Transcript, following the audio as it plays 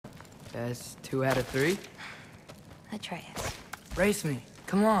That's 2 out of 3. Atreus, Race me.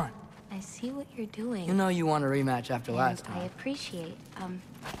 Come on. I see what you're doing. You know you want a rematch after last I time. appreciate,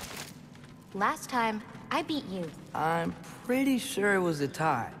 last time, I beat you. I'm pretty sure it was a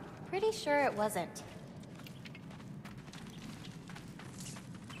tie. Pretty sure it wasn't.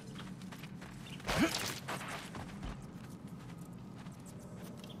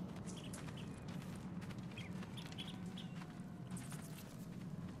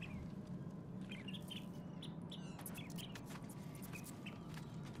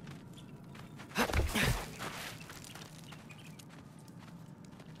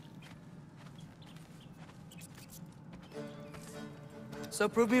 So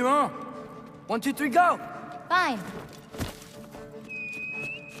prove me wrong. 1, 2, 3, go! Fine.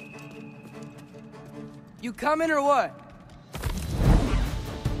 You coming or what?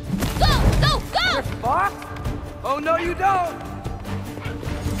 Go! Go! Go! You're fucked? Oh, no, you don't!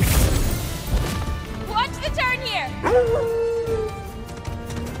 Watch the turn here!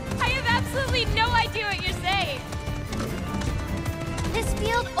 I have absolutely no idea what you're saying. This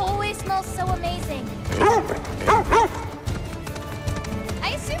field always smells so amazing.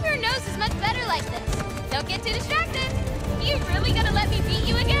 I assume your nose is much better like this. Don't get too distracted. You really gonna let me beat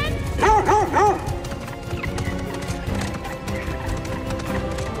you again?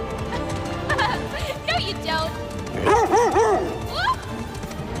 No, you don't. Whoa!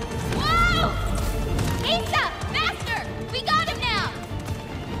 Whoa! Asa! Master! We got him now!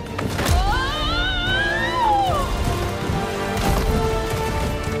 Whoa!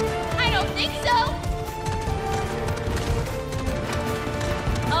 I don't think so.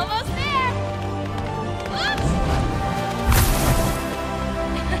 Almost there! Whoops!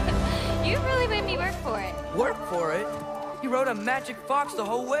 You really made me work for it. Work for it? You rode a magic fox the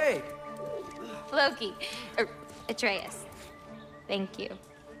whole way. Loki. Atreus. Thank you.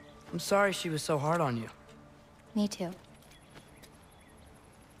 I'm sorry she was so hard on you. Me too.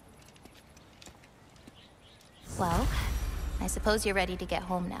 Well, I suppose you're ready to get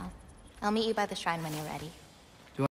home now. I'll meet you by the shrine when you're ready.